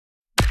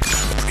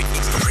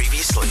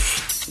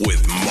Honestly,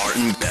 with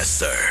Martin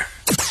Besser.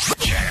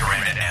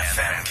 Jacaranda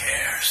FM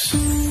cares.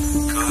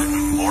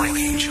 Good morning,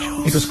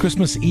 Angel. It was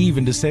Christmas Eve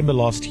in December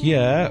last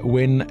year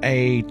when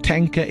a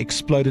tanker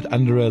exploded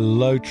under a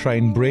low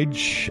train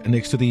bridge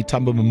next to the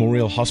Tambo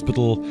Memorial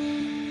Hospital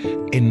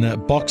in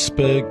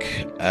Boksburg.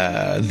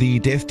 The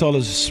death toll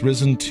has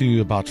risen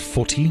to about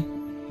 40.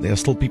 There are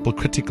still people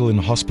critical in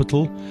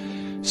hospital.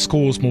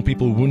 Scores more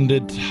people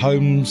wounded,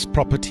 homes,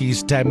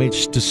 properties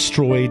damaged,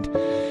 destroyed.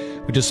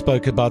 We just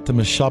spoke about the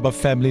Mashaba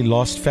family,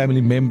 lost family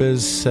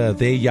members.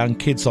 Their young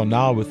kids are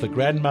now with the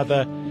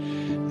grandmother.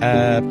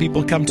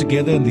 People come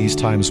together in these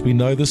times. We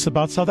know this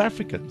about South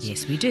Africans.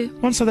 Yes, we do.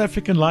 One South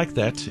African like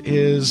that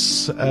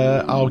is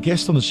our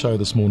guest on the show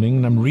this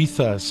morning,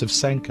 Namritha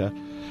Sivsanka,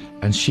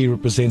 and she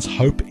represents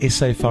Hope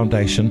SA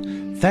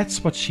Foundation.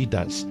 That's what she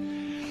does.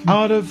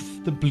 Out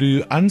of the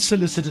blue,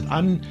 unsolicited,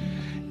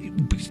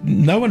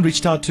 no one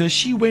reached out to her.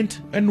 She went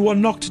and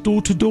knocked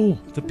door to door,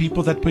 the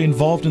people that were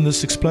involved in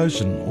this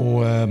explosion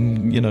or,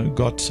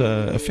 got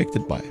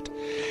affected by it,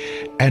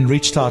 and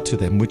reached out to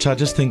them, which I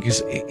just think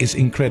is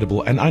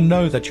incredible. And I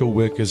know that your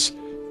work is,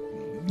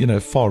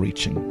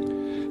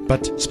 far-reaching,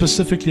 but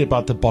specifically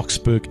about the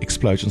Boksburg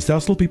explosions. There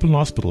are still people in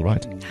hospital,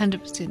 right?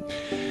 100%.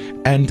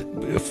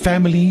 And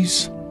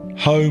families,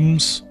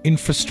 homes,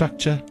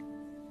 infrastructure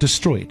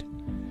destroyed.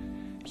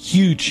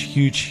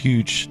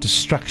 Huge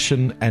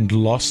destruction and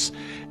loss.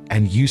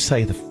 And you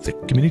say the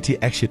community,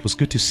 actually, it was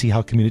good to see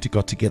how community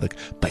got together.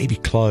 Baby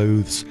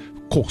clothes,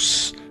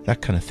 course,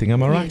 that kind of thing.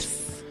 Am I right?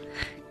 Yes.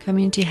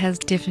 Community has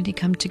definitely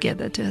come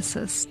together to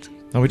assist.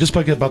 Now, we just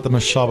spoke about the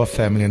Mashaba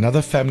family,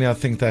 another family I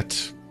think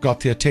that got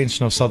the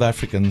attention of South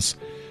Africans,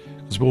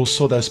 because we all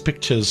saw those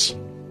pictures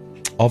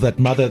of that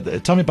mother.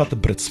 Tell me about the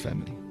Brits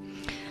family.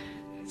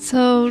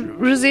 So,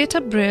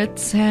 Rosetta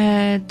Brits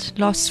had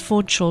lost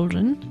 4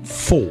 children.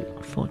 4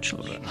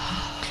 children.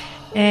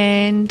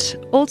 And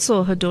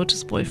also her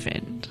daughter's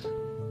boyfriend.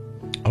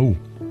 Oh.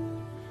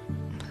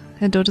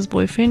 Her daughter's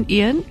boyfriend,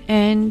 Ian.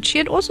 And she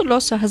had also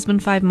lost her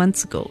husband 5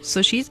 months ago.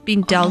 So she's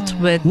been dealt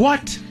with...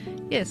 What?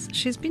 Yes,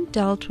 she's been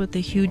dealt with a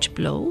huge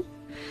blow.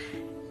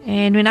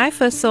 And when I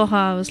first saw her,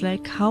 I was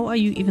like, how are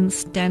you even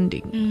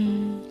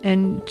standing?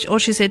 And all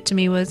she said to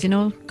me was,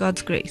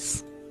 God's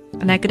grace.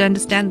 And I could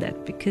understand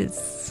that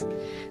because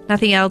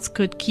nothing else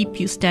could keep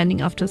you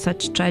standing after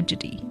such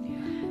tragedy.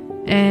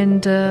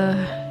 And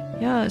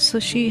so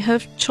her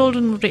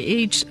children were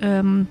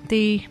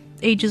the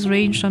ages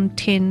ranged from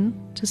 10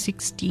 to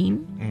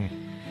 16,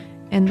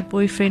 and the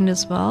boyfriend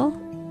as well.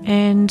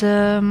 And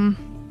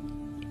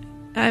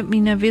I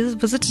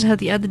visited her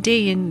the other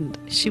day, and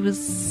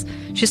she's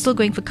still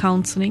going for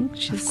counseling.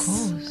 Of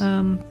course,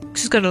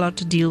 she's got a lot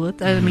to deal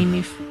with. I mean,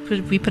 if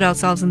we put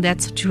ourselves in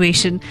that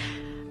situation,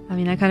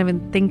 I can't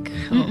even think,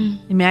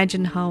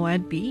 imagine how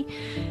I'd be.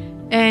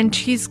 And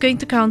she's going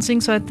to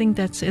counseling, so I think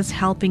that is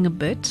helping a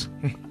bit.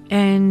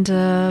 And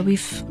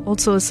we've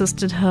also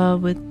assisted her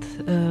with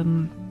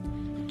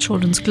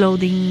children's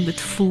clothing, with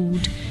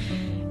food.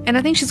 And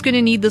I think she's going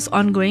to need this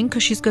ongoing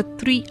because she's got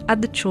 3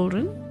 other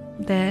children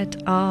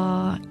that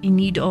are in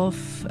need of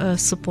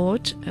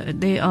support.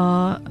 They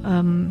are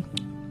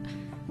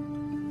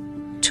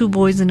 2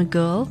 boys and a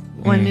girl.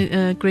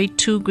 One grade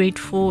 2, grade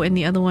 4, and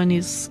the other one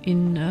is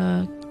in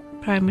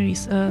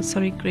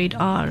grade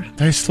R.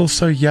 They're still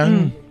so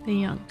young. They're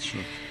young.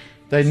 Sure.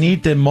 They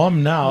need their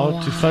mom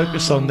now to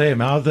focus on them.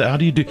 How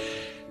do you do?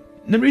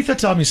 Namritha,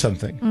 tell me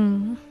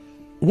something.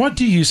 What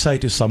do you say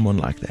to someone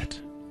like that?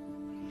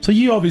 So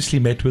you obviously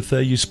met with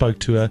her, you spoke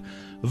to her.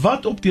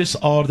 Wat op dese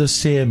aarde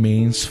sê 'n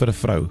mens vir 'n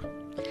vrou?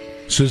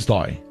 Soos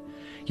daai.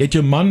 Jy het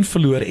jou man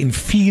verloor en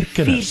 4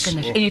 kinders. 4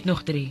 kinders en jy het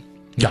nog 3.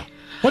 Ja.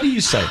 What do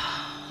you say?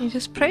 You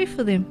just pray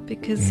for them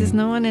because there's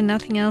no one and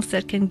nothing else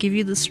that can give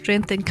you the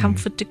strength and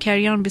comfort to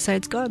carry on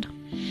besides God.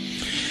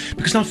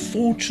 Because now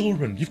 4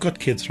 children. You've got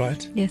kids,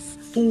 right? Yes.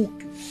 4.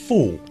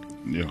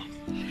 Yeah.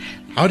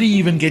 How do you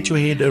even get your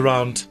head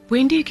around?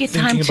 When do you get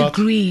time to about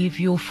grieve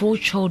your 4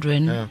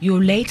 children,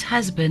 your late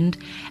husband,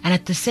 and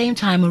at the same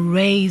time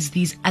raise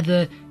these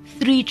other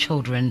 3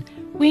 children?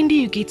 When do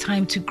you get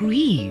time to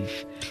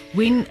grieve?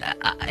 When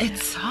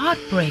it's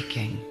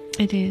heartbreaking.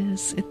 It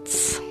is.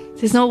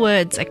 There's no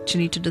words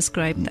actually to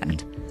describe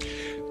that.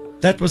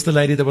 That was the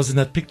lady that was in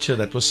that picture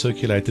that was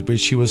circulated where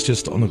she was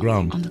just on the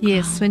ground.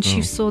 Yes, when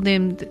she saw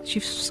them, she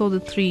saw the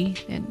 3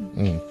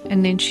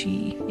 and then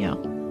she,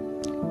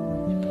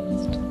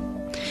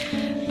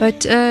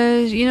 But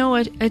you know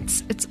what?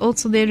 It's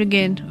also there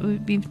again.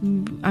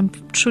 I'm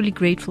truly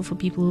grateful for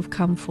people who've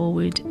come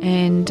forward,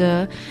 and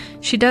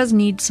she does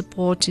need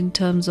support in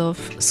terms of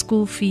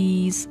school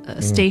fees,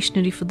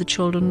 stationery for the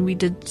children. We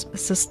did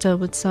assist her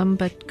with some,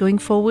 but going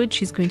forward,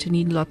 she's going to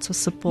need lots of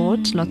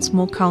support, lots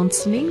more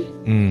counseling,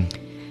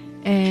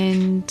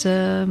 and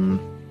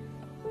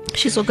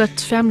she's all got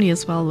family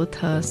as well with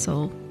her.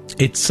 So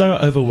it's so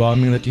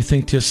overwhelming that you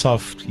think to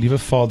yourself, liewe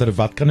Vader,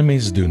 wat kan 'n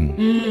mens doen?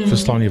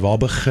 Verstaan jy, waar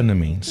begin 'n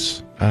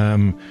mens?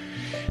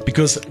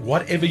 Because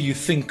whatever you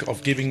think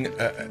of giving,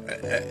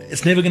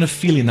 it's never going to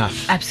feel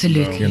enough.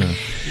 Absolutely. You know.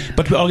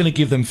 But we are going to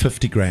give them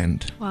 50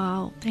 grand.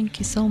 Wow, thank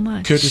you so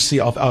much. Courtesy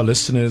of our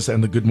listeners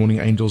and the Good Morning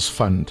Angels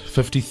Fund.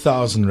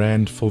 50,000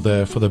 rand for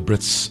the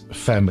Brits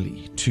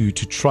family to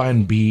try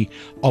and be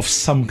of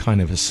some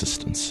kind of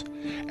assistance.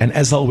 And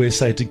as I always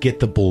say, to get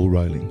the ball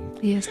rolling.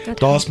 Yes, that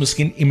Daar's helps.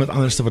 miskien iemand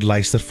anders wat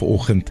luister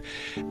vanoggend,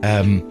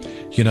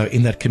 you know,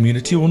 in that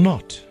community or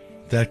not,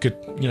 that could,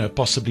 you know,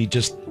 possibly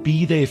just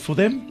be there for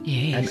them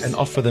Yes. and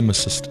offer them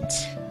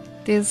assistance.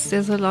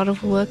 There's a lot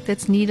of work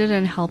that's needed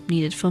and help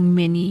needed for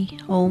many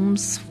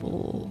homes,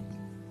 for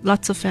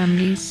lots of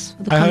families,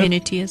 for the I hope-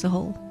 community as a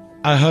whole.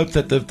 I hope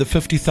that the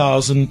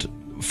 50,000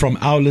 from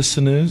our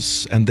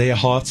listeners and their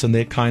hearts and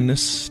their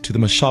kindness to the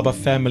Mashaba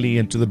family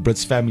and to the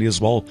Brits family as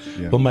well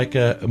will make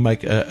a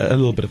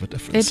little bit of a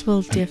difference. It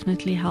will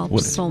definitely help Will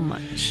it? so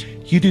much.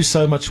 You do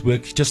so much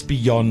work just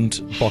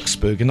beyond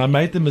Boksburg, and I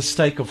made the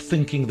mistake of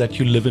thinking that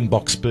you live in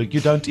Boksburg.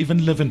 You don't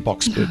even live in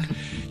Boksburg.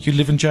 You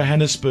live in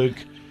Johannesburg,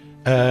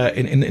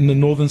 in the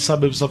northern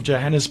suburbs of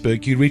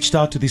Johannesburg. You reached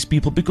out to these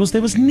people because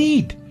there was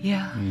need.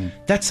 Yeah.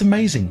 That's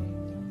amazing.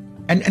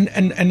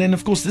 And then,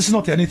 of course, this is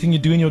not the only thing you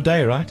do in your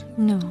day, right?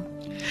 No.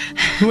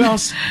 Who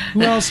else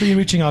are you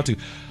reaching out to?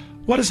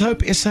 What is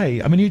Hope SA?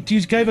 I mean,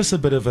 you gave us a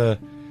bit of a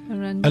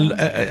Rundown.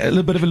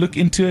 little bit of a look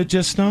into it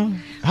just now.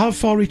 How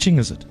far-reaching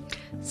is it?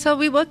 So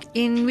we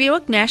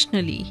work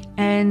nationally,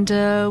 and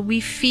we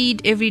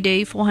feed every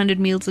day 400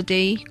 meals a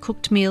day,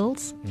 cooked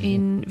meals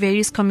in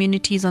various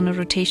communities on a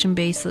rotation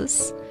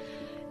basis.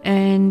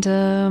 And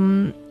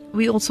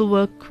we also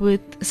work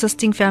with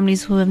assisting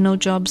families who have no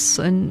jobs,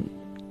 and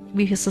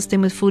we assist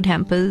them with food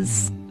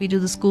hampers. We do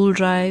the school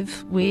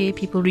drive where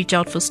people reach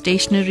out for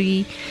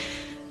stationery.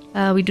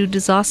 We do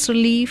disaster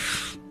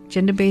relief,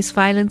 gender-based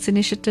violence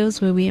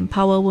initiatives where we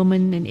empower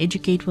women and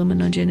educate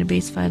women on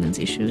gender-based violence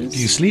issues. Do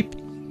you sleep?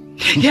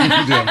 This is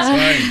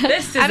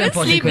I an didn't important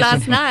sleep question.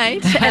 last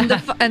night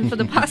and for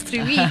the past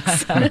 3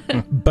 weeks.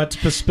 But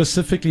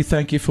specifically,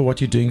 thank you for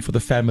what you're doing for the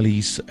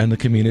families and the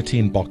community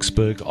in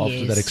Boksburg after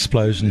Yes. that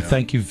explosion.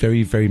 Thank you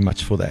very, very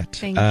much for that.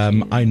 Thank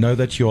you. I know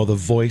that you are the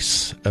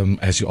voice,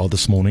 as you are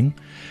this morning,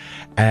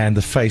 and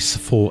the face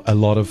for a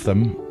lot of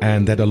them,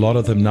 and that a lot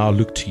of them now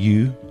look to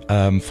you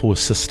for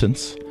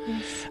assistance.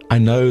 I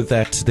know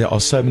that there are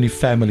so many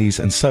families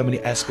and so many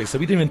aspects that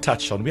we didn't even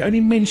touch on. We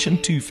only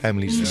mentioned 2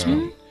 families this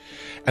morning.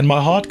 And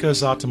my heart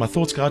goes out and my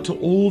thoughts go out to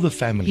all the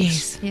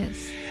families Yes.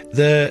 Yes.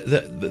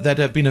 that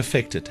have been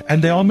affected.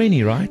 And there are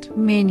many, right?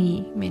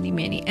 Many.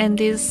 And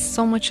there's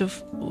so much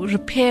of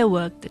repair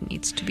work that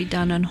needs to be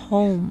done on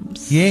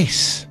homes.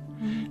 Yes.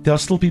 There are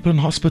still people in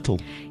hospital.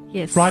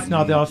 Yes. Right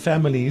now, there are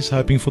families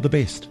hoping for the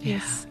best.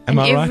 Yes. Am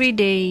and I right? every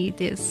day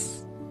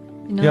there's,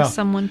 Yeah.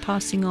 someone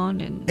passing on,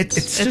 and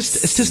It's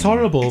just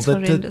horrible it's that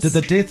horrendous.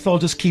 the death toll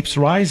just keeps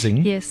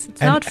rising. Yes,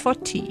 it's and, not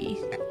 40.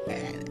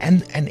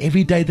 and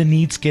every day the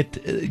needs get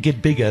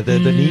bigger. The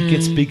need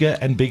gets bigger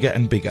and bigger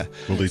and bigger.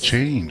 Well, they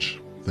change.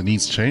 The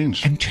needs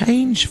change. And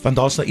change. Want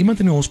daar's nou iemand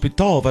in die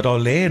hospitaal wat daar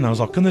lê en daar's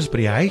al kinders by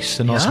die huis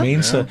en daar's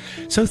mense.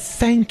 So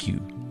thank you.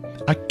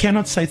 I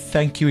cannot say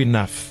thank you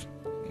enough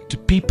to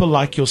people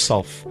like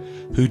yourself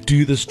who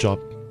do this job.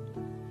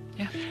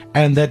 Yeah.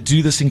 And that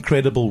do this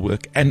incredible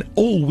work. And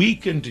all we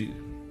can do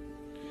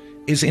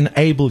is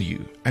enable you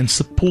and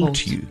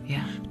support you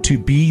Yeah. to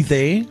be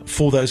there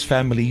for those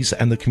families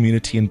and the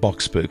community in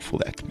Boksburg for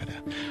that matter.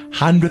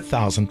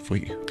 100,000 for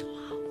you.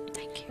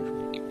 Thank you.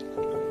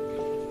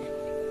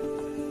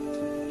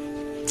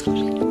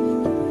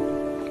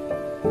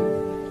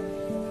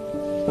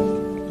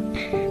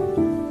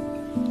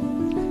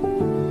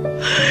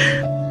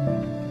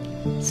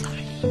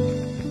 Sorry.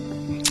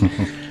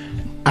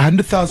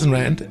 100,000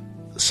 rand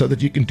so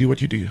that you can do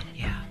what you do.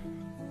 Yeah.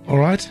 All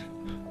right?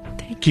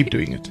 Thank Keep you.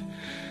 doing it.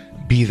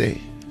 Be there.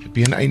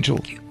 Be an angel.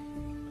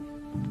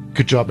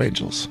 Good job,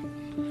 angels.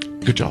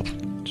 Good job.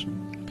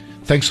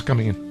 Thanks for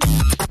coming in.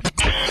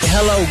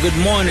 Hello, good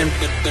morning.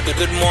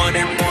 Good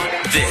morning.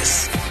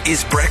 This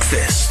is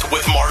Breakfast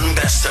with Martin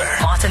Bester.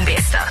 Martin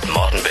Bester.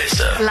 Martin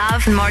Bester.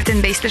 Love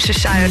Martin Bester se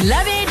show.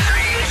 Love it.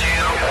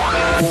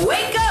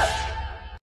 Wake